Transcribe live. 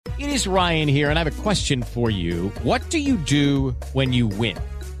It is Ryan here, and I have a question for you. What do you do when you win?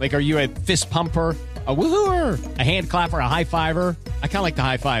 Like, are you a fist pumper, a woohooer, a hand clapper, a high fiver? I kind of like the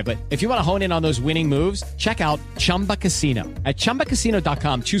high five, but if you want to hone in on those winning moves, check out Chumba Casino. At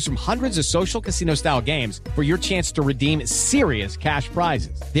ChumbaCasino.com, choose from hundreds of social casino style games for your chance to redeem serious cash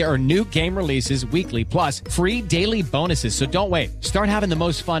prizes. There are new game releases weekly, plus free daily bonuses. So don't wait. Start having the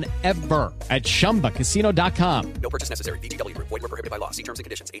most fun ever at ChumbaCasino.com. No purchase necessary. VGW Group. Void where prohibited by law. See terms and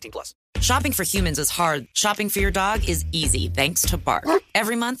conditions. 18+. Shopping for humans is hard. Shopping for your dog is easy thanks to Bark.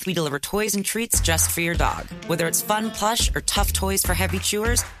 Every month, we deliver toys and treats just for your dog. Whether it's fun plush or tough toys for heavy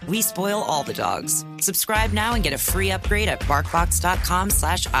chewers, we spoil all the dogs. Subscribe now and get a free upgrade at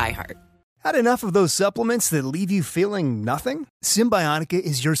BarkBox.com/iHeart. Had enough of those supplements that leave you feeling nothing? Symbiotica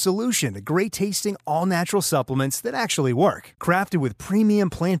is your solution to great-tasting, all-natural supplements that actually work. Crafted with premium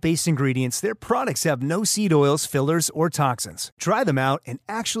plant-based ingredients, their products have no seed oils, fillers, or toxins. Try them out and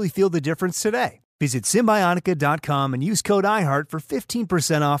actually feel the difference today. Visit Symbiotica.com and use code IHEART for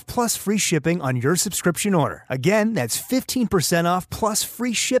 15% off plus free shipping on your subscription order. Again, that's 15% off plus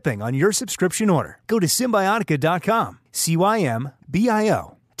free shipping on your subscription order. Go to Symbiotica.com,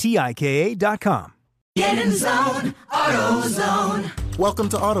 CYMBIOTIKA.com. Get in zone, AutoZone. Welcome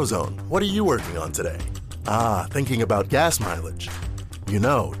to AutoZone. What are you working on today? Thinking about gas mileage. You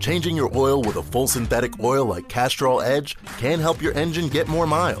know, changing your oil with a full synthetic oil like Castrol Edge can help your engine get more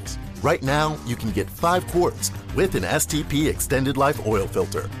miles. Right now, you can get 5 quarts with an STP Extended Life Oil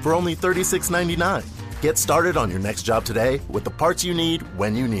Filter for only $36.99. Get started on your next job today with the parts you need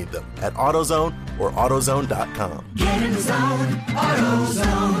when you need them at AutoZone or AutoZone.com. Get in zone,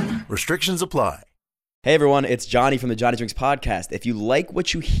 AutoZone. Restrictions apply. Hey everyone, it's Johnny from the Johnny Drinks Podcast. If you like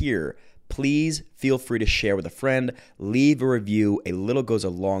what you hear, please feel free to share with a friend, leave a review. A little goes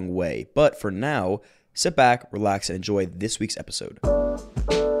a long way. But for now, sit back, relax, and enjoy this week's episode.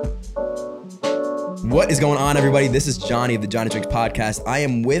 What is going on, everybody? This is Johnny of the Johnny Drinks Podcast. I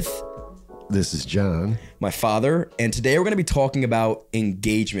am with... This is John. My father. And today we're going to be talking about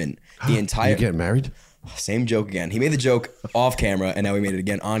engagement. The entire... You getting married? Same joke again. He made the joke off camera, and now we made it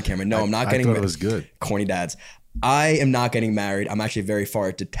again on camera. No, I'm not getting married. I thought it was good. Corny dads. I am not getting married. I'm actually very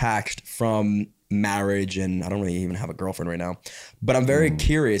far detached from marriage, and I don't really even have a girlfriend right now. But I'm very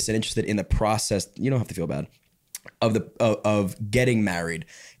curious and interested in the process. You don't have to feel bad. Of getting married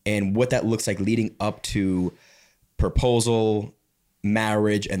and what that looks like leading up to proposal,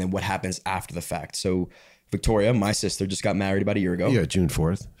 marriage, and then what happens after the fact. So Victoria, my sister, just got married about a year ago. Yeah, June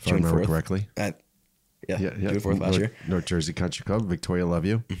 4th, if I remember correctly. Yeah, June 4th last year. North Jersey Country Club. Victoria, love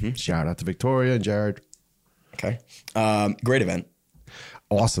you. Mm-hmm. Shout out to Victoria and Jared. Okay. Great event.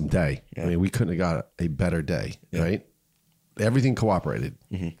 Awesome day. Yeah. I mean, we couldn't have got a better day, right? Everything cooperated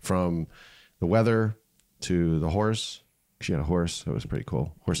from the weather to the horse. She had a horse. It was pretty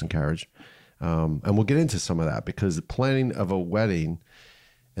cool. Horse and carriage. And we'll get into some of that because the planning of a wedding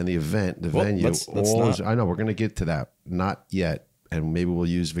and the event, the venue, I know we're going to get to that. Not yet. And maybe we'll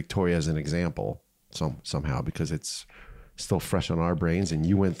use Victoria as an example somehow because it's still fresh on our brains and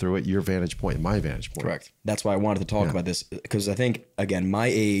you went through it, your vantage point, my vantage point. Correct. That's why I wanted to talk about this because I think, again,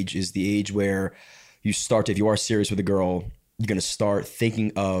 my age is the age where you start to, if you are serious with a girl, you're going to start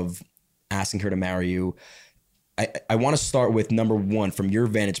thinking of asking her to marry you. I want to start with number one, from your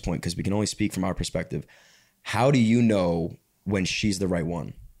vantage point, because we can only speak from our perspective. How do you know when she's the right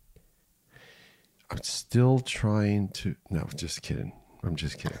one? I'm still trying to, no, just kidding. I'm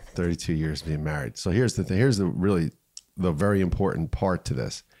just kidding. 32 years being married. So here's the thing. Here's the very important part to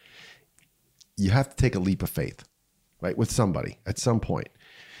this. You have to take a leap of faith, right? With somebody at some point.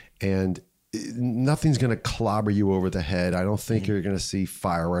 And nothing's going to clobber you over the head. I don't think you're going to see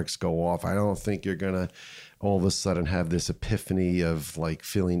fireworks go off. I don't think you're going to all of a sudden have this epiphany of like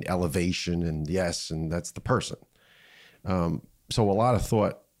feeling elevation and yes, and that's the person. So a lot of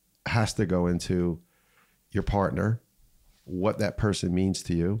thought has to go into your partner, what that person means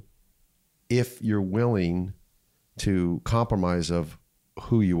to you, if you're willing to compromise of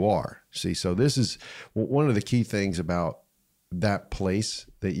who you are. See, so this is one of the key things about that place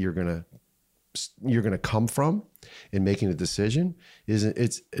that you're going to come from in making a decision is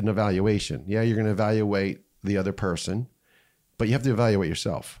it's an evaluation. Yeah, you're going to evaluate the other person, but you have to evaluate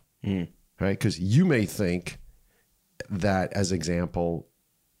yourself, right? Because you may think that, as example,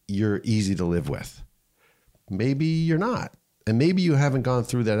 you're easy to live with. Maybe you're not. And maybe you haven't gone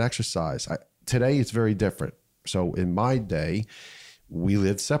through that exercise. Today, it's very different. So in my day, we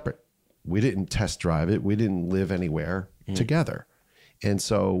lived separate. We didn't test drive it. We didn't live anywhere together. And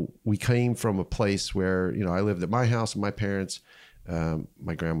so we came from a place where, I lived at my house with my parents.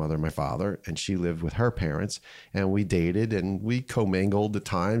 my grandmother and my father, and she lived with her parents, and we dated and we commingled at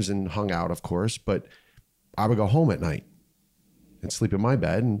times and hung out, of course, but I would go home at night and sleep in my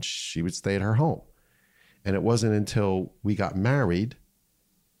bed, and she would stay at her home. And it wasn't until we got married,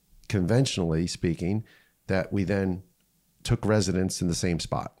 conventionally speaking, that we then took residence in the same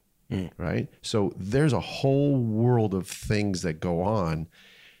spot, right? So there's a whole world of things that go on,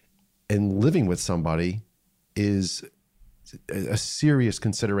 and living with somebody is a serious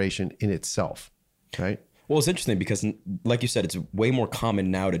consideration in itself, right? Well, it's interesting because, like you said, it's way more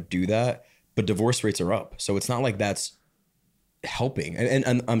common now to do that, but divorce rates are up. So it's not like that's helping.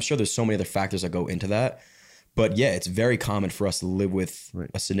 And I'm sure there's so many other factors that go into that. But yeah, it's very common for us to live with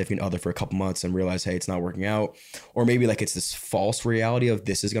a significant other for a couple months and realize, hey, it's not working out. Or maybe like it's this false reality of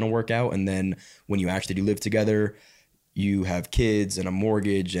this is going to work out. And then when you actually do live together, you have kids and a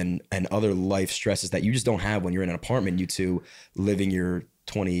mortgage and other life stresses that you just don't have when you're in an apartment, you two living your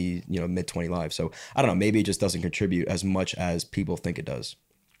mid 20 lives. So I don't know, maybe it just doesn't contribute as much as people think it does.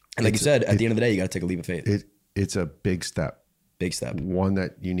 And like you said, at the end of the day, you got to take a leap of faith. It's a big step. Big step. One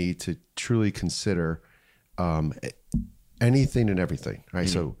that you need to truly consider. Anything and everything, right?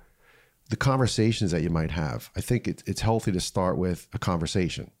 So the conversations that you might have, I think it's healthy to start with a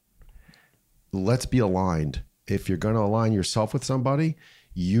conversation. Let's be aligned. If you're going to align yourself with somebody,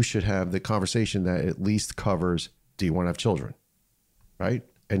 you should have the conversation that at least covers, do you want to have children, right?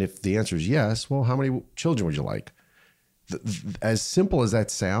 And if the answer is yes, well, how many children would you like? As simple as that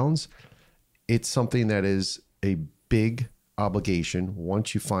sounds, it's something that is a big obligation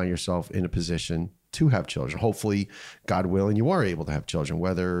once you find yourself in a position to have children. Hopefully, God willing, you are able to have children,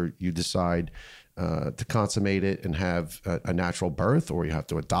 whether you decide to consummate it and have a natural birth, or you have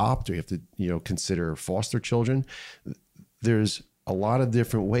to adopt, or you have to, consider foster children. There's a lot of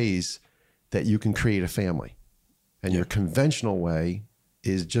different ways that you can create a family, and your conventional way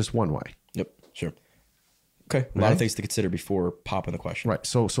is just one way. Yep, sure. Okay, a lot of things to consider before popping the question. Right.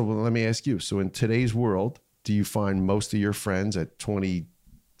 So let me ask you. So in today's world, do you find most of your friends at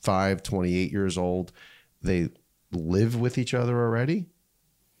 25, 28 years old, they live with each other already?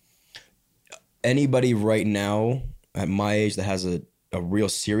 Anybody right now at my age that has a real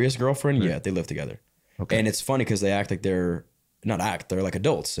serious girlfriend, yeah, they live together. Okay. And it's funny because they act like they're like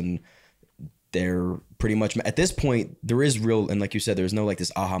adults, and they're pretty much, at this point, there is real, and like you said, there's no like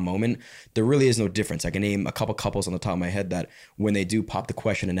this aha moment. There really is no difference. I can name a couple couples on the top of my head that when they do pop the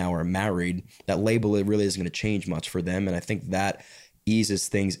question and now are married, that label, it really isn't going to change much for them. And I think that eases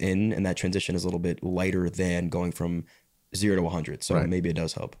things in, and that transition is a little bit lighter than going from 0 to 100. So maybe it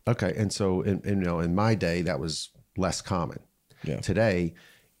does help. Okay. And so in my day, that was less common. Yeah. Today,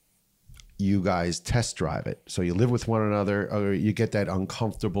 you guys test drive it. So you live with one another, or you get that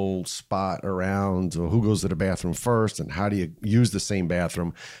uncomfortable spot around who goes to the bathroom first and how do you use the same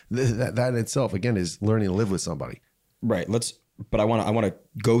bathroom. That in itself, again, is learning to live with somebody. Right. But I want to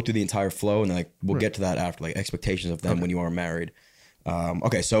go through the entire flow, and then we'll get to that after, like expectations of them when you are married.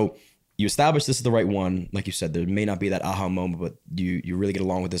 Okay, so you establish this is the right one. Like you said, there may not be that aha moment, but you really get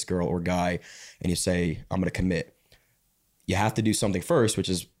along with this girl or guy, and you say, I'm going to commit. You have to do something first, which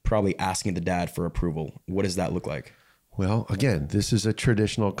is probably asking the dad for approval. What does that look like? Well, again, this is a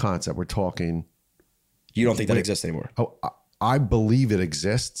traditional concept. We're talking. You don't think that exists anymore? Oh, I believe it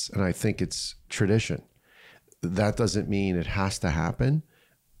exists, and I think it's tradition. That doesn't mean it has to happen.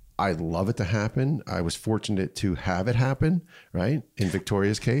 I'd love it to happen. I was fortunate to have it happen, right? In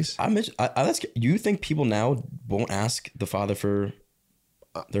Victoria's case. You think people now won't ask the father for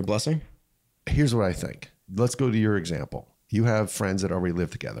their blessing? Here's what I think. Let's go to your example. You have friends that already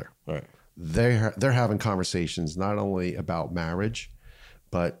live together. Right. They're having conversations not only about marriage,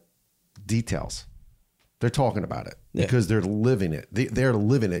 but details. They're talking about it because they're living it. They're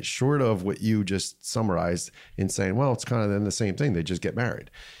living it, short of what you just summarized in saying, well, it's kind of then the same thing. They just get married.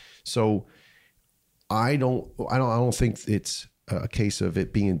 So I don't think it's a case of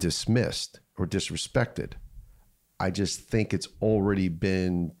it being dismissed or disrespected. I just think it's already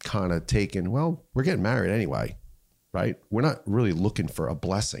been kind of taken, well, we're getting married anyway, right? We're not really looking for a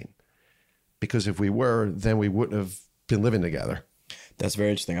blessing, because if we were, then we wouldn't have been living together. That's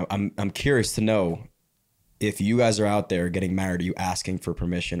very interesting. I'm curious to know, if you guys are out there getting married, are you asking for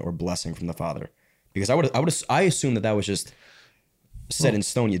permission or blessing from the father? Because I assume that was just set in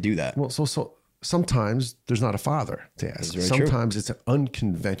stone. You do that. Well, so sometimes there's not a father to ask. Sometimes it's an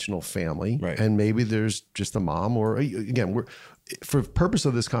unconventional family, right? And maybe there's just a mom, or again, for purpose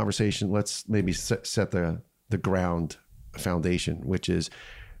of this conversation, let's maybe set the ground foundation, which is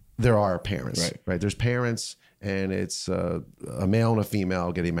there are parents, right? There's parents, and it's a male and a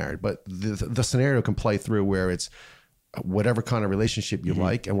female getting married. But the scenario can play through where it's whatever kind of relationship you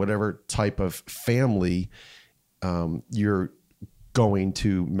like and whatever type of family you're going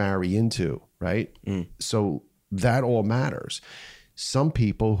to marry into, right? So that all matters. Some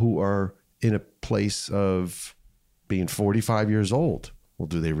people who are in a place of being 45 years old, well,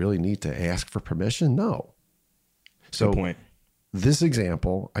 do they really need to ask for permission? No. So Good point. This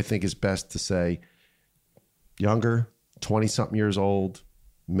example, I think, is best to say younger, 20-something years old,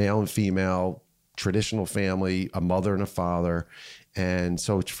 male and female, traditional family, a mother and a father. And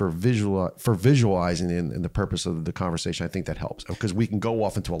so it's for visualizing in the purpose of the conversation, I think that helps because we can go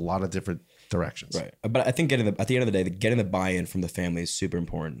off into a lot of different directions. Right. But I think at the end of the day, getting the buy-in from the family is super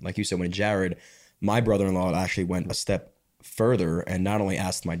important. Like you said, when Jared, my brother-in-law, actually went a step further and not only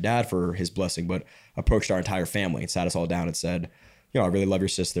asked my dad for his blessing, but approached our entire family and sat us all down and said, I really love your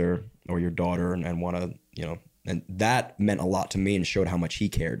sister or your daughter and want to, and that meant a lot to me and showed how much he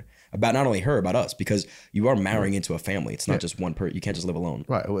cared about not only her, about us, because you are marrying into a family. It's not just one person. You can't just live alone.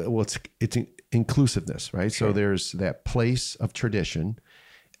 Right. Well, it's inclusiveness, right? Sure. So there's that place of tradition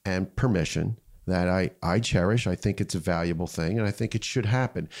and permission that I cherish. I think it's a valuable thing and I think it should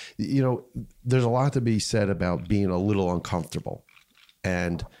happen. There's a lot to be said about being a little uncomfortable.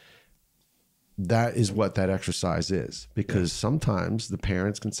 And that is what that exercise is, because sometimes the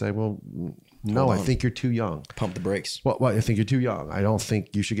parents can say, well, no, I think you're too young. Pump the brakes. Well, I think you're too young. I don't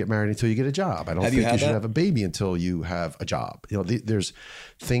think you should get married until you get a job. I don't think you should have a baby until you have a job. There's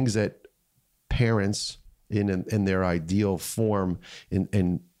things that parents in their ideal form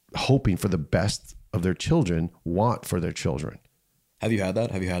in hoping for the best of their children want for their children. Have you had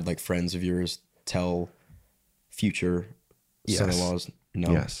that? Have you had like friends of yours tell future son-in-laws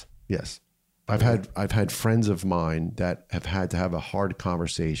no? Yes. I've had friends of mine that have had to have a hard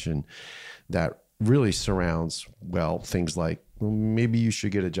conversation that really surrounds, things like, well, maybe you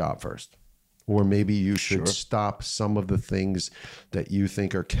should get a job first, or maybe you should stop some of the things that you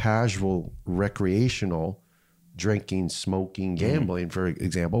think are casual, recreational, drinking, smoking, gambling, for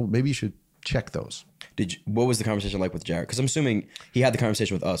example. Maybe you should check those. What was the conversation like with Jared? Because I'm assuming he had the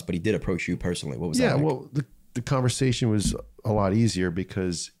conversation with us, but he did approach you personally. What was that like? Well, the conversation was a lot easier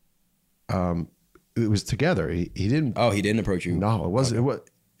because it was together. He didn't. Oh, he didn't approach you. No, it wasn't. Okay.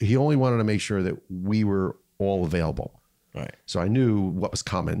 He only wanted to make sure that we were all available. Right. So I knew what was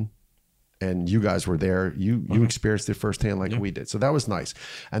coming, and you guys were there. You experienced it firsthand, like we did. So that was nice,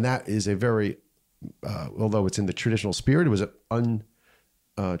 and that is a very, although it's in the traditional spirit, it was an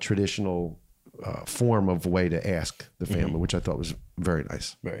untraditional form of way to ask the family, which I thought was very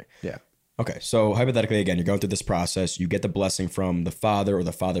nice. Right. Yeah. Okay, so hypothetically, again, you're going through this process. You get the blessing from the father or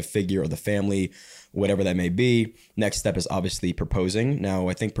the father figure or the family, whatever that may be. Next step is obviously proposing. Now,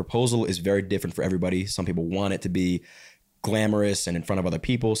 I think proposal is very different for everybody. Some people want it to be glamorous and in front of other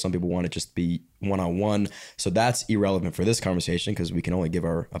people. Some people want it just to be one-on-one. So that's irrelevant for this conversation because we can only give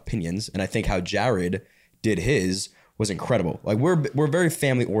our opinions. And I think how Jared did his was incredible. Like we're very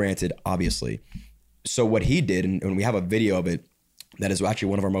family-oriented, obviously. So what he did, and we have a video of it, that is actually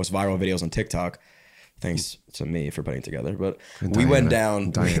one of our most viral videos on TikTok. Thanks to me for putting it together. But we went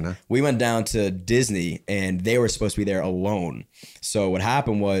down to Disney and they were supposed to be there alone. So what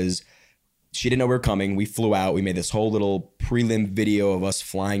happened was she didn't know we were coming. We flew out. We made this whole little prelim video of us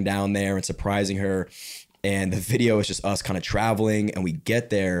flying down there and surprising her. And the video is just us kind of traveling. And we get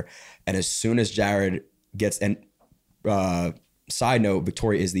there. And as soon as Jared gets, and side note,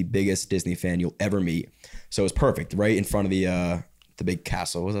 Victoria is the biggest Disney fan you'll ever meet. So it was perfect, right in front of the big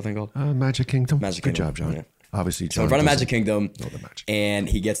castle. What was that thing called? Magic Kingdom. Magic Good Kingdom. job, John. Yeah. Obviously, John. So in front of Magic Kingdom, and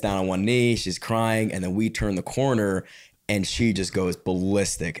he gets down on one knee. She's crying, and then we turn the corner, and she just goes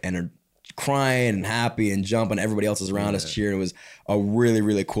ballistic and are crying and happy and jumping. Everybody else is around us cheering. It was a really,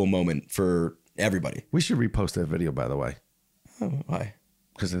 really cool moment for everybody. We should repost that video, by the way. Oh, why?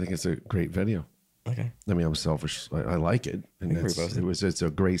 Because I think it's a great video. Okay. I mean, I'm selfish. I like it, and it's a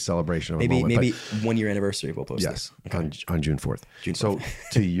great celebration of a moment. Maybe 1 year anniversary we'll post. Yes, okay. on June 4th. So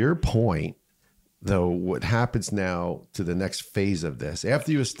to your point, though, what happens now to the next phase of this,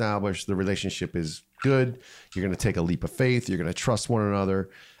 after you establish the relationship is good, you're going to take a leap of faith. You're going to trust one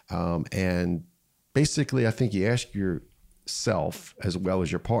another, and basically, I think you ask yourself as well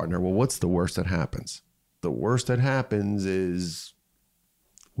as your partner, well, what's the worst that happens? The worst that happens is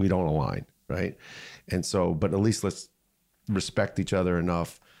we don't align. Right. And so, but at least let's respect each other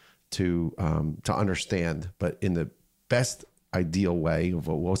enough to understand, but in the best ideal way of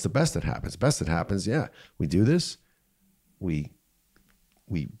what's the best that happens. Best that happens. Yeah. We do this. We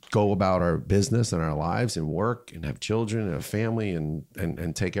go about our business and our lives and work and have children and a family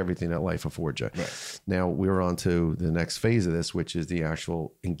and take everything that life affords you. Right. Now we're on to the next phase of this, which is the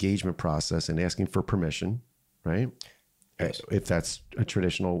actual engagement process and asking for permission. Right. if that's a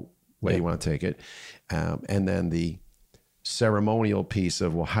traditional way you want to take it. And then the ceremonial piece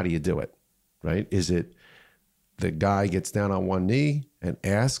of, well, how do you do it, right? Is it the guy gets down on one knee and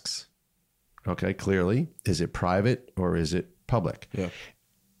asks, okay, clearly, is it private or is it public? Yeah.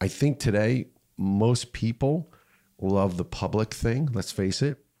 I think today, most people love the public thing. Let's face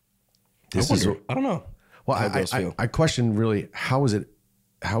it. I don't know. Well, I question really, how is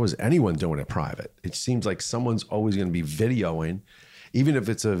anyone doing it private? It seems like someone's always going to be videoing, even if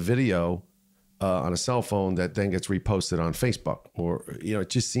it's a video on a cell phone that then gets reposted on Facebook, or, you know, it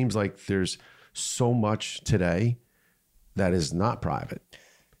just seems like there's so much today that is not private.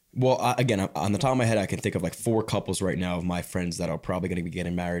 Well, again, on the top of my head, I can think of like 4 couples right now of my friends that are probably going to be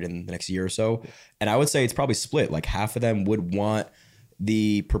getting married in the next year or so. And I would say it's probably split. Like half of them would want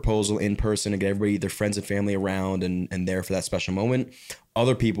the proposal in person and get everybody, their friends and family around and there for that special moment.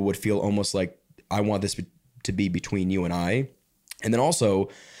 Other people would feel almost like, I want this to be between you and I. And then also,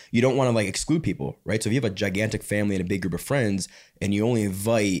 you don't want to like exclude people, right? So if you have a gigantic family and a big group of friends and you only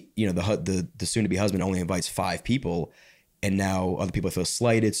invite, you know, the soon-to-be husband only invites 5 people, and now other people feel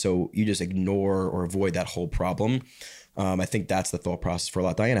slighted, so you just ignore or avoid that whole problem. I think that's the thought process for a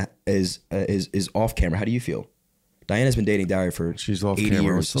lot. Diana is off camera. How do you feel? Diana's been dating Dario for she's off 80 camera.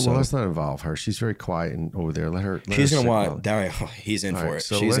 years. So let's not involve her. She's very quiet and over there. Let her. She's gonna want Dario. Oh, he's in for it.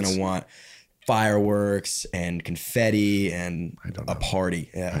 So she's gonna want fireworks and confetti and a party.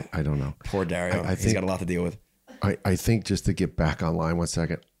 Yeah, I don't know. Poor Dario. He's got a lot to deal with. I think just to get back online 1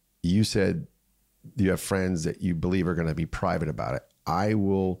 second, you said you have friends that you believe are going to be private about it. I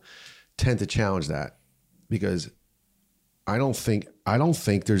will tend to challenge that, because I don't think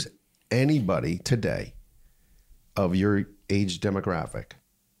there's anybody today of your age demographic.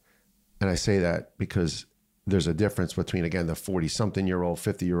 And I say that because there's a difference between, again, the 40-something-year-old,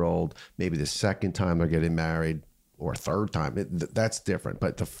 50-year-old, maybe the second time they're getting married or third time. That's different.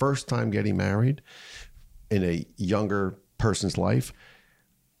 But the first time getting married in a younger person's life,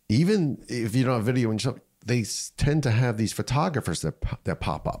 even if you don't have video and stuff, they tend to have these photographers that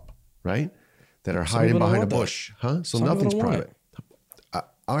pop up, right? That are hiding behind a bush, huh? So nothing's private.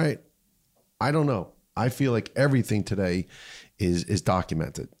 All right. I don't know. I feel like everything today is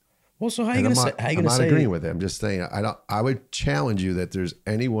documented. Well, so how are you going to say? I'm not agreeing with it. I'm just saying I would challenge you that there's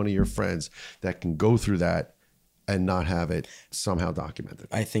any one of your friends that can go through that and not have it somehow documented.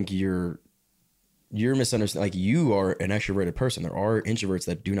 I think you're misunderstanding. Like, you are an extroverted person. There are introverts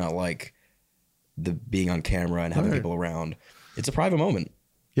that do not like the being on camera and having people around. It's a private moment.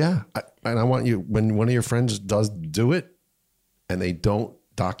 Yeah. And I want you, when one of your friends does do it and they don't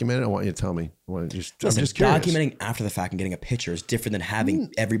document it, I want you to tell me. I'm just curious. Documenting after the fact and getting a picture is different than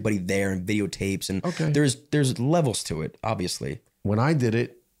having everybody there and videotapes. And there's levels to it, obviously. When I did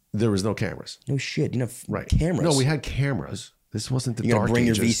it, there was no cameras. No shit. You know, cameras. No, we had cameras. This wasn't the dark bring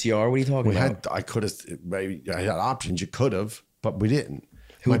ages. Your VCR? What are you talking about? I could have. I had options. You could have, but we didn't.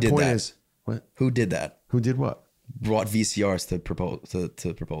 Who did that? Is, what? Who did that? Who did what? Brought VCRs to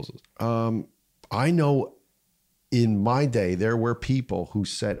proposals. I know. In my day, there were people who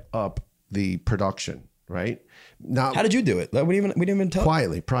set up the production. Right now, how did you do it? We didn't even tell.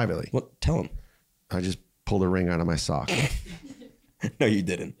 Quietly, privately. Well, tell them. I just pulled a ring out of my sock. No, you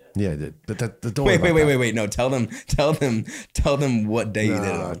didn't. Yeah, I did. But don't wait. No, tell them what day you did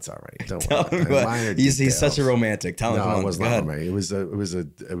it. No, it's all right. Don't tell worry. He's such a romantic. Tell him. No, it was not romantic.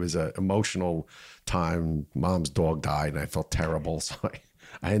 It was a emotional time. Mom's dog died, and I felt terrible. So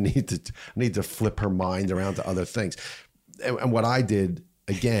I need to flip her mind around to other things. And what I did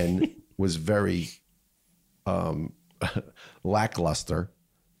again was very lackluster.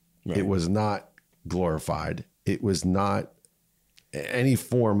 Right. It was not glorified. It was not any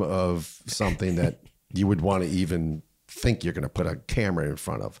form of something that you would want to even think you're going to put a camera in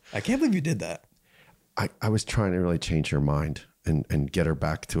front of. I can't believe you did that. I was trying to really change her mind and get her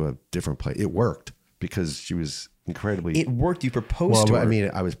back to a different place. It worked because she was incredibly... It worked. You proposed to her. I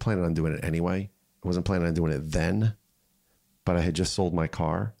mean, I was planning on doing it anyway. I wasn't planning on doing it then, but I had just sold my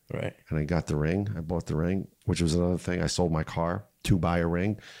car. Right. And I got the ring. I bought the ring, which was another thing. I sold my car to buy a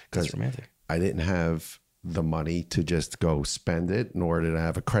ring because I didn't have the money to just go spend it, nor did I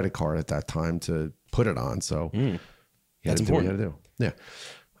have a credit card at that time to put it on. So that's important. You had to do. Yeah.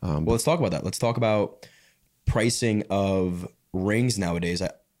 Well, let's talk about that. Let's talk about pricing of rings nowadays.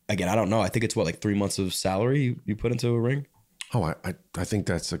 I don't know. I think it's like 3 months of salary you put into a ring. Oh, I think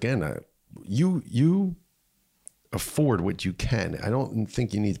that's, again, you afford what you can. I don't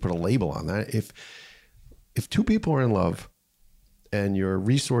think you need to put a label on that. If two people are in love and your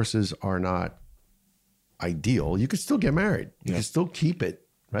resources are not ideal, you could still get married. You can still keep it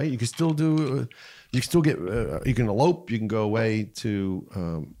right? You can still do. You can still get. You can elope. You can go away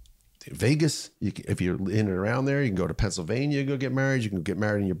to Vegas. If you're in and around there, you can go to Pennsylvania. Go get married. You can get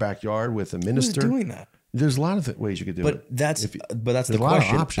married in your backyard with a minister. Who's doing that? There's a lot of ways you could do it. That's the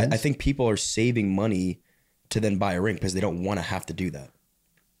question. I think people are saving money to then buy a ring because they don't want to have to do that.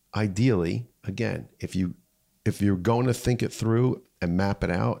 Ideally, again, if you're going to think it through and map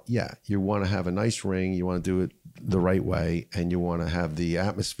it out, yeah, you want to have a nice ring. You want to do it the right way, and you want to have the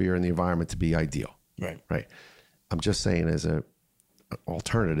atmosphere and the environment to be ideal. Right. I'm just saying, as a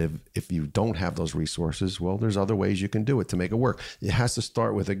alternative, if you don't have those resources, well, there's other ways you can do it to make it work. It has to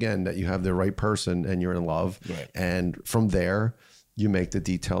start with, again, that you have the right person and you're in love, and from there you make the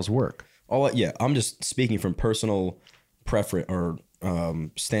details work. I'm just speaking from personal preference or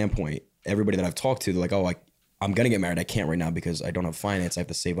standpoint. Everybody that I've talked to, they're like, I'm gonna get married. I can't right now because I don't have finance. I have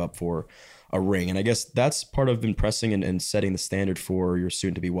to save up for a ring, and I guess that's part of impressing and setting the standard for your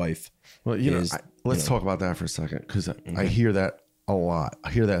soon-to-be wife. Well, let's talk about that for a second, because I hear that a lot.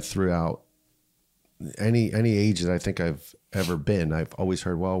 I hear that throughout any age that I think I've ever been. I've always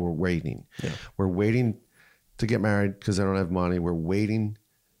heard, well, we're waiting. We're waiting to get married because I don't have money. We're waiting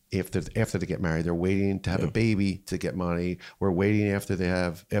after they get married. They're waiting to have a baby to get money. We're waiting after they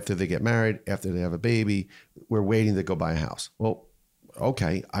get married, after they have a baby. We're waiting to go buy a house. Well,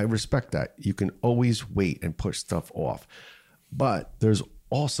 okay, I respect that. You can always wait and push stuff off. But there's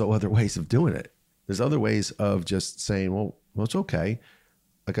also other ways of doing it. There's other ways of just saying, well, it's okay.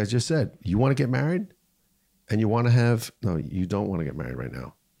 Like I just said, you want to get married and you want to you don't want to get married right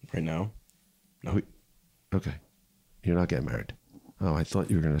now. Right now? No. Okay. You're not getting married. Oh, I thought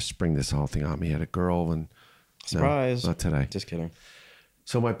you were going to spring this whole thing on me. I had a girl and surprise. No, not today. Just kidding.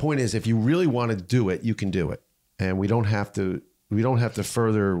 So my point is, if you really want to do it, you can do it. And we don't have to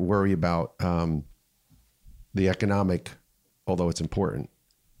further worry about the economic, although it's important,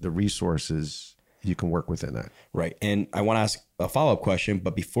 the resources. You can work within that. Right. And I want to ask a follow-up question,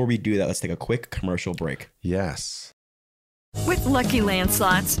 but before we do that, let's take a quick commercial break. Yes. With Lucky Land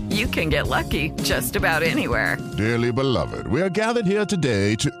Slots, you can get lucky just about anywhere. Dearly beloved, we are gathered here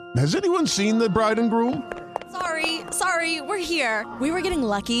today to... Has anyone seen the bride and groom? Sorry, we're here. We were getting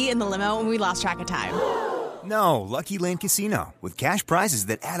lucky in the limo and we lost track of time. No, Lucky Land Casino, with cash prizes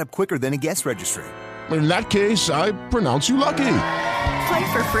that add up quicker than a guest registry. In that case, I pronounce you lucky.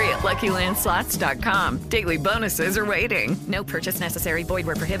 Play for free at LuckyLandSlots.com. Daily bonuses are waiting. No purchase necessary. Void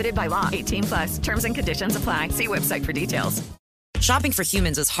where prohibited by law. 18+. Terms and conditions apply. See website for details. Shopping for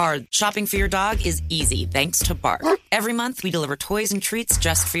humans is hard. Shopping for your dog is easy thanks to Bark. Every month, we deliver toys and treats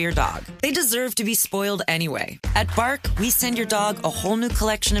just for your dog. They deserve to be spoiled anyway. At Bark, we send your dog a whole new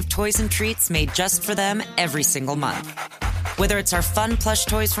collection of toys and treats made just for them every single month. Whether it's our fun plush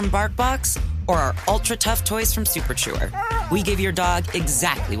toys from BarkBox or our ultra tough toys from Super Chewer, we give your dog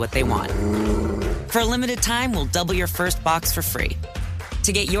exactly what they want. For a limited time, we'll double your first box for free.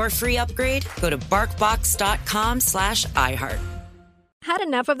 To get your free upgrade, go to BarkBox.com/iHeart. Had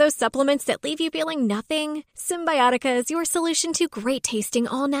enough of those supplements that leave you feeling nothing? Symbiotica is your solution to great-tasting,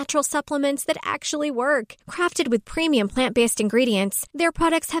 all-natural supplements that actually work. Crafted with premium plant-based ingredients, their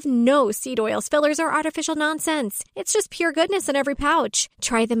products have no seed oils, fillers, or artificial nonsense. It's just pure goodness in every pouch.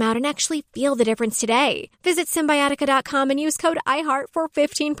 Try them out and actually feel the difference today. Visit Symbiotica.com and use code IHEART for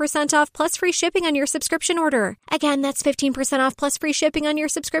 15% off plus free shipping on your subscription order. Again, that's 15% off plus free shipping on your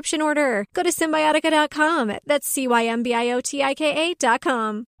subscription order. Go to Symbiotica.com. That's CYMBIOTIKA.com.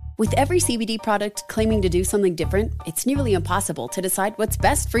 With every CBD product claiming to do something different, it's nearly impossible to decide what's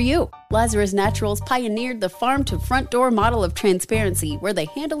best for you. Lazarus Naturals pioneered the farm-to-front-door model of transparency, where they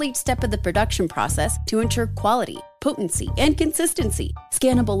handle each step of the production process to ensure quality, potency, and consistency.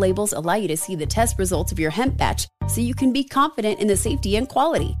 Scannable labels allow you to see the test results of your hemp batch, so you can be confident in the safety and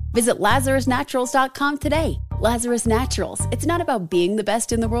quality. Visit LazarusNaturals.com today. Lazarus Naturals. It's not about being the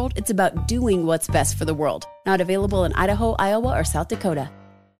best in the world, it's about doing what's best for the world. Not available in Idaho, Iowa, or South Dakota.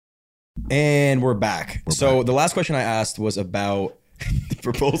 And we're back. The last question I asked was about the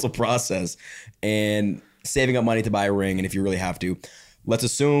proposal process and saving up money to buy a ring, and if you really have to. Let's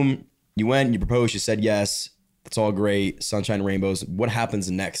assume you went, you proposed, you said yes. That's all great. Sunshine and rainbows. What happens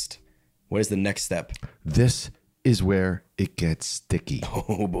next? What is the next step? This is where it gets sticky.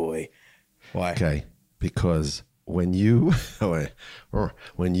 Oh, boy. Why? Okay. Because when you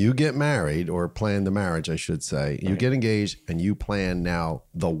get married, or plan the marriage, I should say, you get engaged and you plan now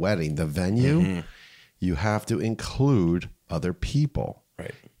the wedding, the venue, you have to include other people.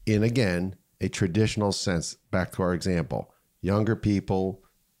 Right. In, again, a traditional sense. Back to our example, younger people,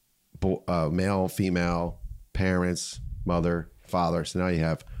 male, female, parents, mother, father. So now you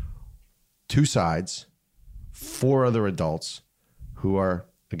have two sides, 4 other adults who are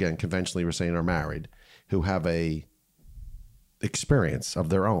again, conventionally we're saying are married, who have a experience of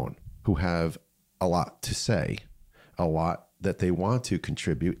their own, who have a lot to say, a lot that they want to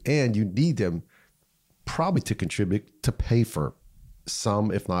contribute, and you need them probably to contribute to pay for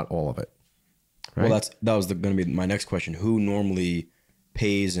some, if not all of it. Right? Well, that was going to be my next question. Who normally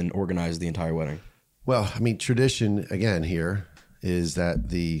pays and organizes the entire wedding? Well, I mean, tradition again here is that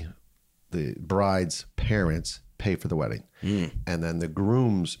the bride's parents pay for the wedding, and then the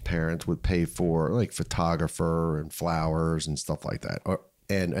groom's parents would pay for like photographer and flowers and stuff like that.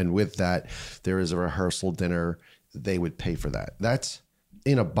 And with that, there is a rehearsal dinner. They would pay for that. That's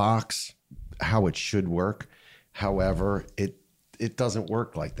in a box how it should work. However, it doesn't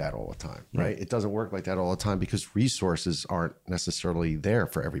work like that all the time, right? It doesn't work like that all the time because resources aren't necessarily there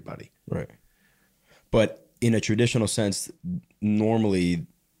for everybody. Right. But in a traditional sense, normally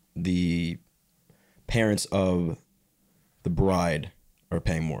the parents of the bride are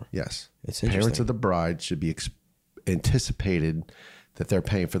paying more. Yes. It's interesting. Parents of the bride should be anticipated that they're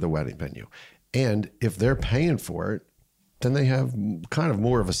paying for the wedding venue. And if they're paying for it, then they have kind of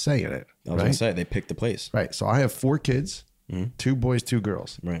more of a say in it. I was going to say, they pick the place. Right. So I have 4 kids, 2 boys, 2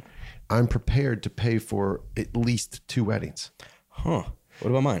 girls. Right. I'm prepared to pay for at least 2 weddings. Huh. What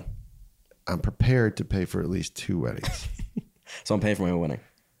about mine? I'm prepared to pay for at least 2 weddings. So I'm paying for my own wedding.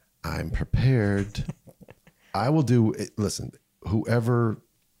 I'm prepared. I will do it. Listen, whoever,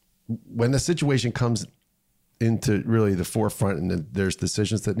 when the situation comes into really the forefront and there's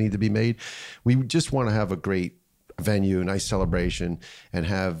decisions that need to be made, we just want to have a great venue, a nice celebration, and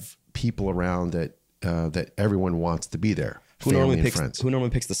have people around that that everyone wants to be there. Who normally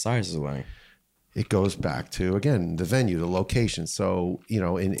picks the size of the wedding? It goes back to, again, the venue, the location. So, you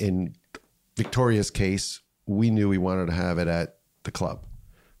know, in Victoria's case, we knew we wanted to have it at the club.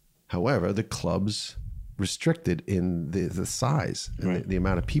 However, the club's restricted in the size and the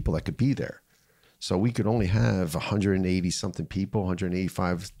amount of people that could be there. So we could only have 180 something people,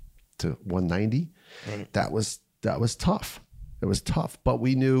 185 to 190. Right. That was tough. It was tough, but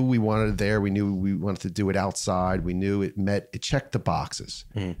we knew we wanted it there. We knew we wanted to do it outside. We knew it checked the boxes,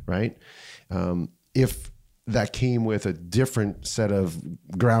 right? If that came with a different set of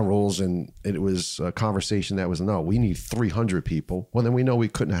ground rules and it was a conversation that was, no, we need 300 people. Well, then we know we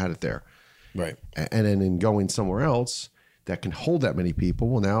couldn't have had it there. Right. And then in going somewhere else that can hold that many people,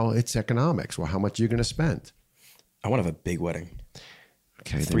 well, now it's economics. Well, how much are you going to spend? I want to have a big wedding.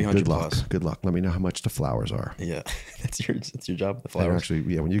 Okay, 300 plus. Good luck. Let me know how much the flowers are. Yeah, that's your job. The flowers.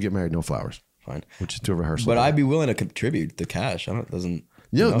 Actually, yeah. When you get married, no flowers. Fine. Which is to a rehearsal. But I'd be willing to contribute the cash. Yeah,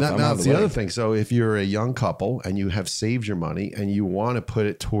 that's the other thing. So if you're a young couple and you have saved your money and you want to put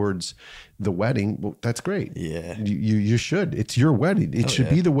it towards the wedding, well, that's great. Yeah, you should. It's your wedding. It should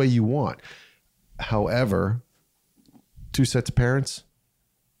be the way you want. However, 2 sets of parents,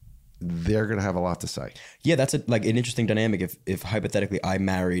 they're going to have a lot to say. Yeah, that's an interesting dynamic. If hypothetically I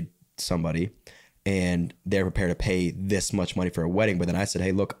married somebody and they're prepared to pay this much money for a wedding, but then I said,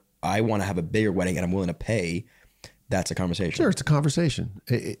 hey, look, I want to have a bigger wedding and I'm willing to pay, that's a conversation. Sure, it's a conversation.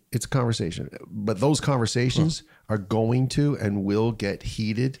 It's a conversation. But those conversations are going to and will get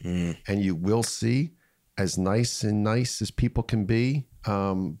heated, and you will see as nice as people can be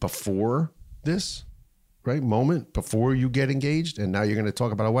before this moment, before you get engaged, and now you're going to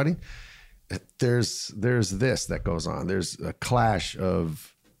talk about a wedding. There's this that goes on. There's a clash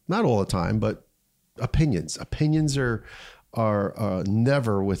of, not all the time, but opinions. Opinions are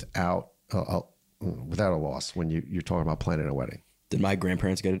never without a loss when you're talking about planning a wedding. Did my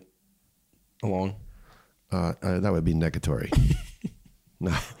grandparents get it along? That would be negatory.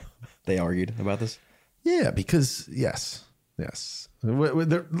 No, they argued about this. Yeah, because yes.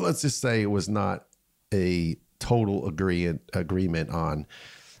 Let's just say it was not a total agreement on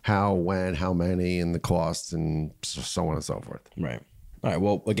how, when, how many, and the costs, and so on and so forth. Right. All right.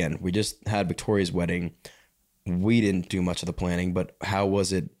 Well, again, we just had Victoria's wedding. We didn't do much of the planning, but how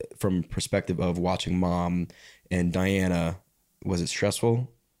was it from perspective of watching Mom and Diana? Was it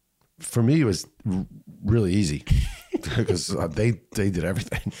stressful? For me, it was really easy because they did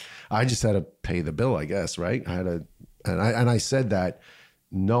everything. I just had to pay the bill, I guess, right? I said that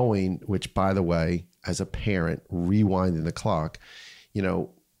knowing, which by the way, as a parent, rewinding the clock,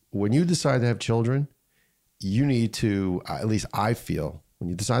 when you decide to have children, you need to, at least I feel, when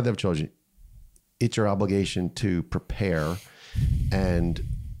you decide to have children, it's your obligation to prepare and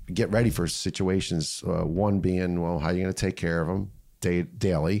get ready for situations. One being, well, how are you going to take care of them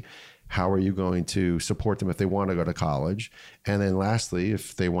daily? How are you going to support them if they want to go to college? And then lastly,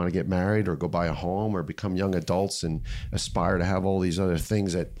 if they want to get married or go buy a home or become young adults and aspire to have all these other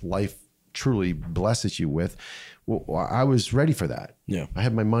things that life truly blesses you with. Well, I was ready for that. Yeah. I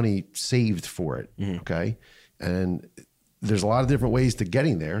had my money saved for it. Okay. And there's a lot of different ways to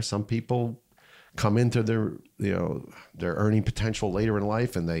getting there. Some people come into their, their earning potential later in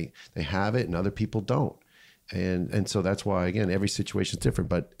life and they have it, and other people don't. And so that's why, again, every situation is different.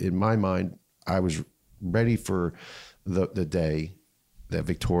 But in my mind, I was ready for the day that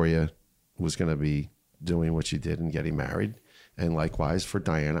Victoria was going to be doing what she did and getting married. And likewise for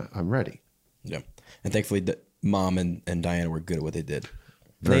Diana, I'm ready. Yeah. And thankfully, Mom and Diana were good at what they did.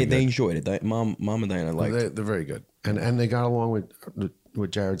 Very They good. enjoyed it. Mom and Diana liked it. They're very good. And they got along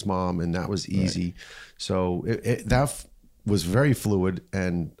with Jared's mom, and that was easy. Right. So that was very fluid.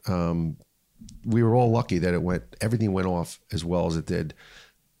 And we were all lucky that everything went off as well as it did.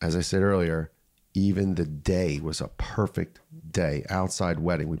 As I said earlier, even the day was a perfect day. Outside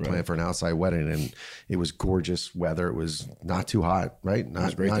wedding. We planned for an outside wedding, and it was gorgeous weather. It was not too hot, right?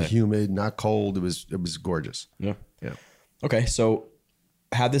 Not humid, not cold. It was gorgeous. Yeah. Yeah. Okay. So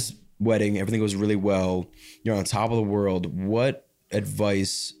had this wedding, everything goes really well. You're on top of the world. What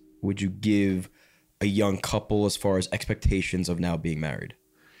advice would you give a young couple as far as expectations of now being married?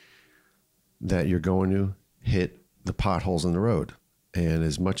 That you're going to hit the potholes in the road. And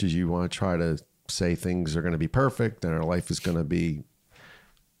as much as you want to try to say things are going to be perfect and our life is going to be,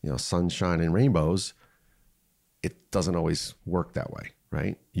 sunshine and rainbows, it doesn't always work that way,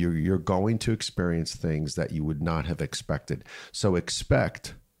 right? You're going to experience things that you would not have expected. So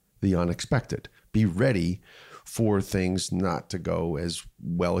expect the unexpected. Be ready for things not to go as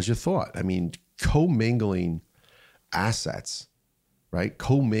well as you thought. I mean, commingling assets, right?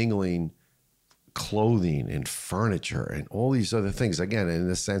 Commingling clothing and furniture and all these other things. Again, in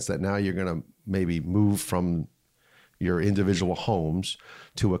the sense that now you're going to maybe move from your individual homes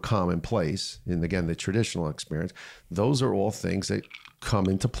to a common place. And again, the traditional experience, those are all things that come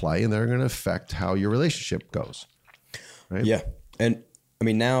into play, and they're going to affect how your relationship goes. Right? Yeah. And I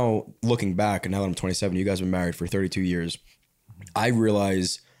mean, now looking back, and now that I'm 27, you guys have been married for 32 years. I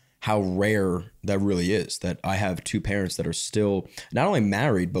realize how rare that really is, that I have two parents that are still not only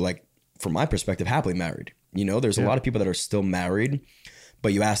married, but like, from my perspective, happily married. There's a lot of people that are still married,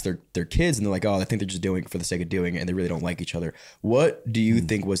 but you ask their kids and they're like, oh, I think they're just doing it for the sake of doing it, and they really don't like each other. What do you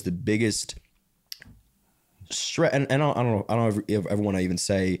think was the biggest stress? And I don't ever want to even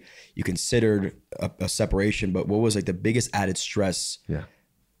say you considered a separation, but what was like the biggest added stress? Yeah.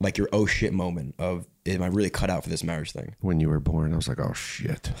 Like your oh shit moment of, am I really cut out for this marriage thing? When you were born, I was like, oh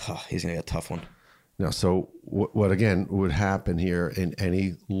shit. He's going to get a tough one. No, so what again would happen here in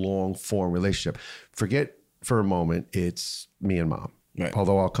any long form relationship? Forget for a moment it's me and Mom. Right.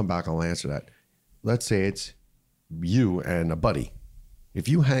 Although I'll come back, I'll answer that. Let's say it's you and a buddy. If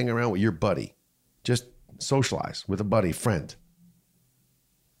you hang around with your buddy, just socialize with a buddy, friend.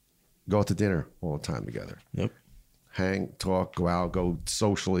 Go out to dinner all the time together. Yep. Hang, talk, go out, go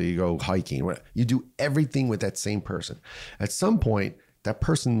socially, go hiking. You do everything with that same person. At some point, that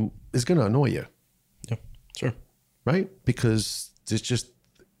person is going to annoy you. Sure. Right? Because it's just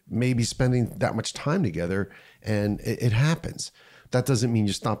maybe spending that much time together, and it happens. That doesn't mean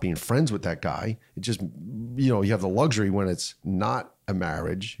you stop being friends with that guy. It just, you have the luxury when it's not a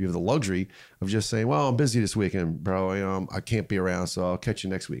marriage. You have the luxury of just saying, well, I'm busy this weekend, bro. I can't be around, so I'll catch you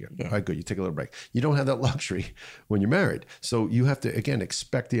next weekend. Yeah. All right, good. You take a little break. You don't have that luxury when you're married. So you have to, again,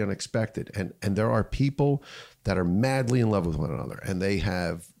 expect the unexpected. And there are people that are madly in love with one another, and they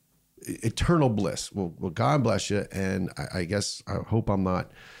have eternal bliss. Well, God bless you. And I guess I hope I'm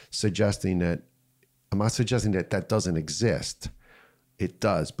not suggesting that that doesn't exist. It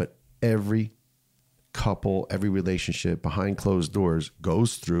does. But every couple, every relationship behind closed doors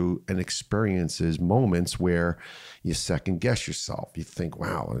goes through and experiences moments where you second guess yourself. You think,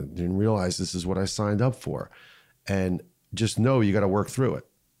 wow, I didn't realize this is what I signed up for. And just know you got to work through it.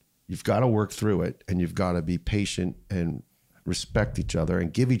 You've got to work through it, and you've got to be patient and respect each other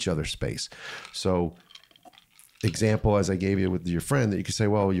and give each other space. So example, as I gave you with your friend, that you could say,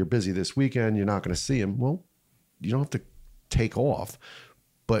 well, you're busy this weekend, you're not going to see him. Well, you don't have to take off,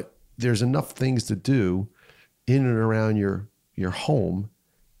 but there's enough things to do in and around your home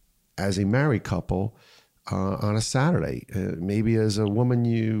as a married couple on a Saturday. Maybe as a woman,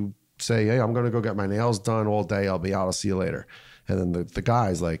 you say, hey, I'm going to go get my nails done all day. I'll be out. I'll see you later. And then the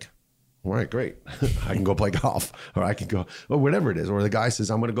guy's like, all right, great. I can go play golf, or I can go, or whatever it is. Or the guy says,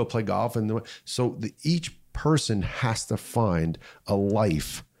 I'm going to go play golf. And so each person has to find a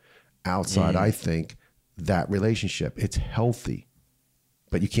life outside, I think, that relationship. It's healthy,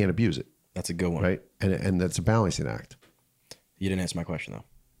 but you can't abuse it. That's a good one. Right? And that's a balancing act. You didn't answer my question,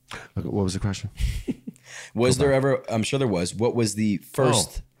 though. What was the question? Was there ever, I'm sure there was, what was the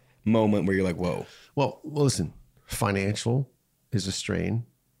first moment where you're like, whoa? Well, listen, financial is a strain.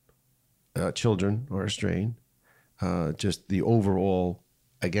 Children are a strain. Just the overall,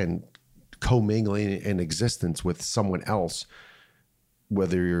 again, commingling in existence with someone else,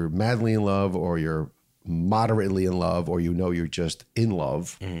 whether you're madly in love or you're moderately in love or you're just in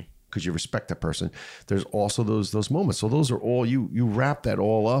love because you respect that person. There's also those moments. So those are all, you wrap that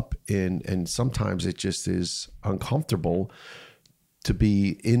all up in, and sometimes it just is uncomfortable to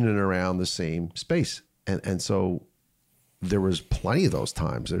be in and around the same space. And so there was plenty of those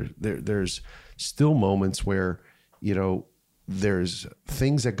times. There's still moments where, there's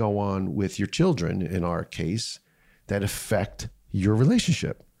things that go on with your children, in our case, that affect your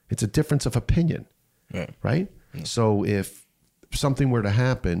relationship. It's a difference of opinion, right? Yeah. So if something were to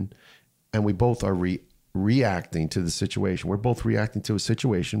happen and we both are reacting to the situation, we're both reacting to a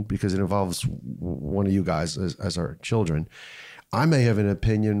situation because it involves one of you guys as our children. I may have an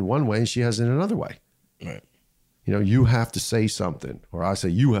opinion one way and she has it another way. Right. You have to say something, or I say,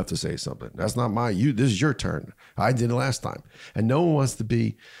 you have to say something. That's not this is your turn. I did it last time. And no one wants to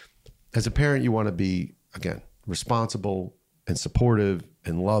be, as a parent, you want to be, again, responsible and supportive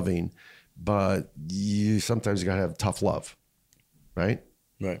and loving, but sometimes you got to have tough love. Right.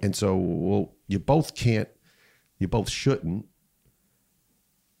 Right. And so, you both shouldn't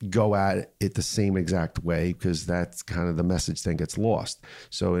go at it the same exact way, because that's kind of the message then gets lost.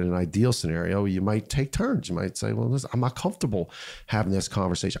 So in an ideal scenario, you might take turns. You might say, well, listen, I'm not comfortable having this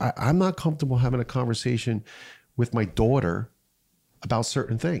conversation. I'm not comfortable having a conversation with my daughter about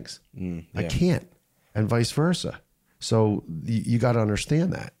certain things. I can't, and vice versa. So you got to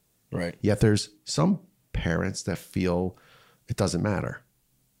understand that. Right. Yet there's some parents that feel it doesn't matter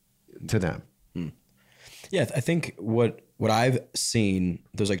to them. Yeah, I think what I've seen,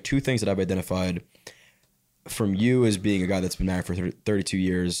 there's like two things that I've identified from you as being a guy that's been married for 32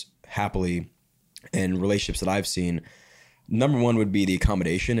 years happily, and relationships that I've seen. Number one would be the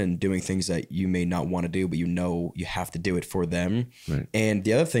accommodation and doing things that you may not want to do, but you have to do it for them. Right. And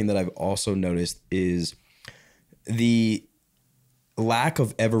the other thing that I've also noticed is the lack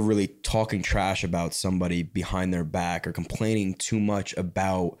of ever really talking trash about somebody behind their back or complaining too much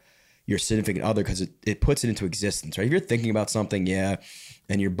about your significant other, because it puts it into existence, right? If you're thinking about something,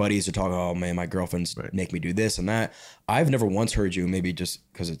 and your buddies are talking, oh man, my girlfriend's make me do this and that. I've never once heard you, maybe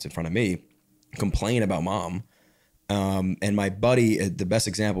just because it's in front of me, complain about mom. And my buddy, the best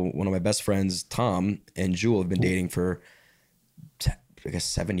example, one of my best friends, Tom and Jewel, have been dating for, I guess,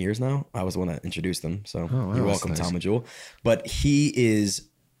 7 years now. I was the one that introduced them. So you're welcome, nice. Tom and Jewel. But she's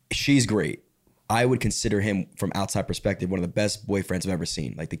great. I would consider him, from outside perspective, one of the best boyfriends I've ever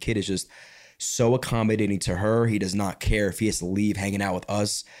seen. Like, the kid is just so accommodating to her. He does not care if he has to leave hanging out with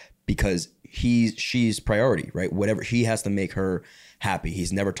us because she's priority, right? Whatever, he has to make her happy.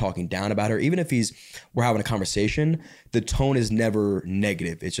 He's never talking down about her. Even if we're having a conversation, the tone is never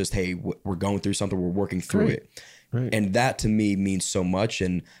negative. It's just, hey, we're going through something, we're working through it. Right. And that to me means so much.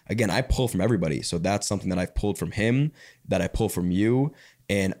 And again, I pull from everybody. So that's something that I've pulled from him, that I pull from you.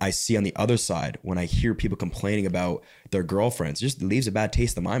 And I see on the other side, when I hear people complaining about their girlfriends, it just leaves a bad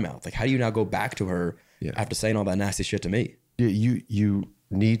taste in my mouth. Like, how do you now go back to her after saying all that nasty shit to me? You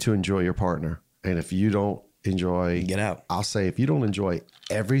need to enjoy your partner. And if you don't enjoy, get out. I'll say, if you don't enjoy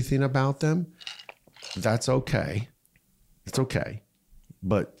everything about them, that's okay. It's okay.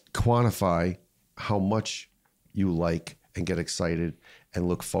 But quantify how much you like and get excited and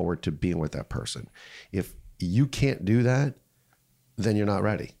look forward to being with that person. If you can't do that, then you're not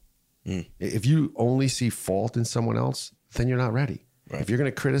ready. If you only see fault in someone else, then you're not ready. Right. If you're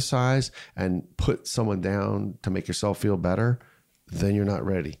going to criticize and put someone down to make yourself feel better, then you're not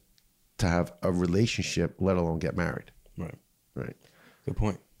ready to have a relationship, let alone get married. Right. Good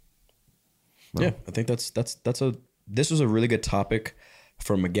point. Well, yeah, I think this was a really good topic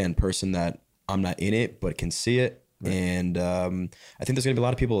from, again, person that I'm not in it, but can see it. Right. And I think there's going to be a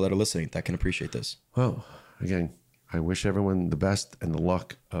lot of people that are listening that can appreciate this. Well, again, I wish everyone the best and the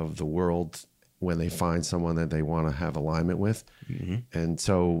luck of the world when they find someone that they want to have alignment with. Mm-hmm. And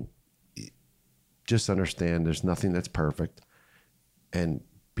so just understand there's nothing that's perfect, and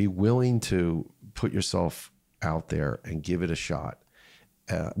be willing to put yourself out there and give it a shot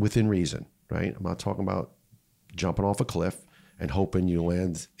within reason, right? I'm not talking about jumping off a cliff and hoping you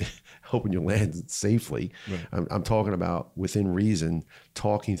land safely. Right. I'm talking about within reason,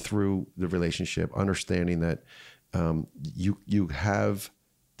 talking through the relationship, understanding that you have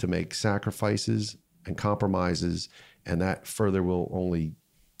to make sacrifices and compromises, and that further will only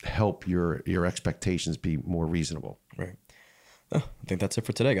help your expectations be more reasonable. Right. I think that's it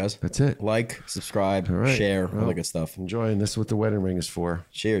for today, guys. That's it. Like, subscribe, share, all the good stuff. Enjoy, and this is what the wedding ring is for.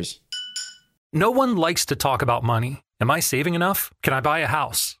 Cheers. No one likes to talk about money. Am I saving enough? Can I buy a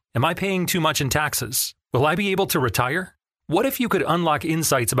house? Am I paying too much in taxes? Will I be able to retire? What if you could unlock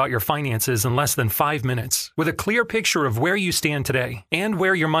insights about your finances in less than 5 minutes with a clear picture of where you stand today and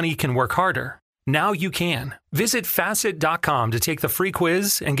where your money can work harder? Now you can. Visit Facet.com to take the free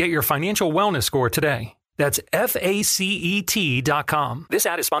quiz and get your financial wellness score today. That's FACET.com. This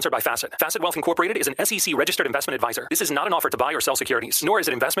ad is sponsored by Facet. Facet Wealth Incorporated is an SEC registered investment advisor. This is not an offer to buy or sell securities, nor is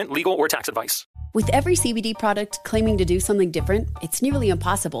it investment, legal, or tax advice. With every CBD product claiming to do something different, it's nearly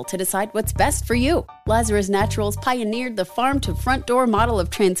impossible to decide what's best for you. Lazarus Naturals pioneered the farm-to-front-door model of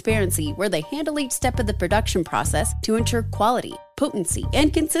transparency, where they handle each step of the production process to ensure quality, potency,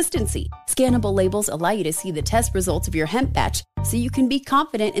 and consistency. Scannable labels allow you to see the test results of your hemp batch, so you can be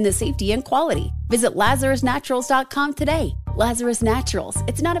confident in the safety and quality. Visit LazarusNaturals.com today. Lazarus Naturals.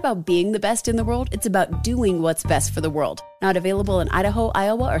 It's not about being the best in the world, it's about doing what's best for the world. Not available in Idaho,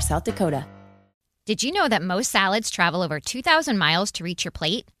 Iowa, or South Dakota. Did you know that most salads travel over 2,000 miles to reach your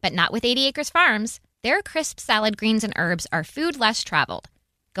plate? But not with 80 Acres Farms. Their crisp salad greens and herbs are food less traveled,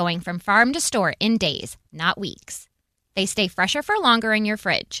 going from farm to store in days, not weeks. They stay fresher for longer in your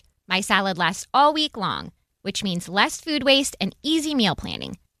fridge. My salad lasts all week long, which means less food waste and easy meal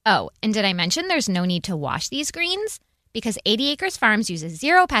planning. Oh, and did I mention there's no need to wash these greens? Because 80 Acres Farms uses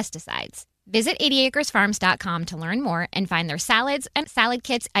 0 pesticides. Visit 80acresfarms.com to learn more and find their salads and salad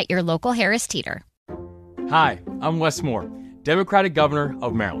kits at your local Harris Teeter. Hi, I'm Wes Moore, Democratic Governor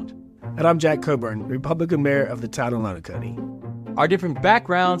of Maryland. And I'm Jack Coburn, Republican Mayor of the town of Lonocoty. Our different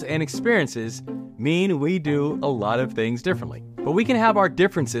backgrounds and experiences mean we do a lot of things differently. But we can have our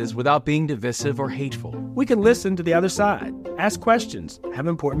differences without being divisive or hateful. We can listen to the other side, ask questions, have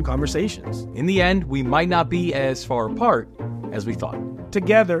important conversations. In the end, we might not be as far apart as we thought.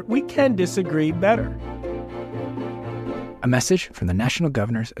 Together, we can disagree better. A message from the National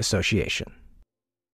Governors Association.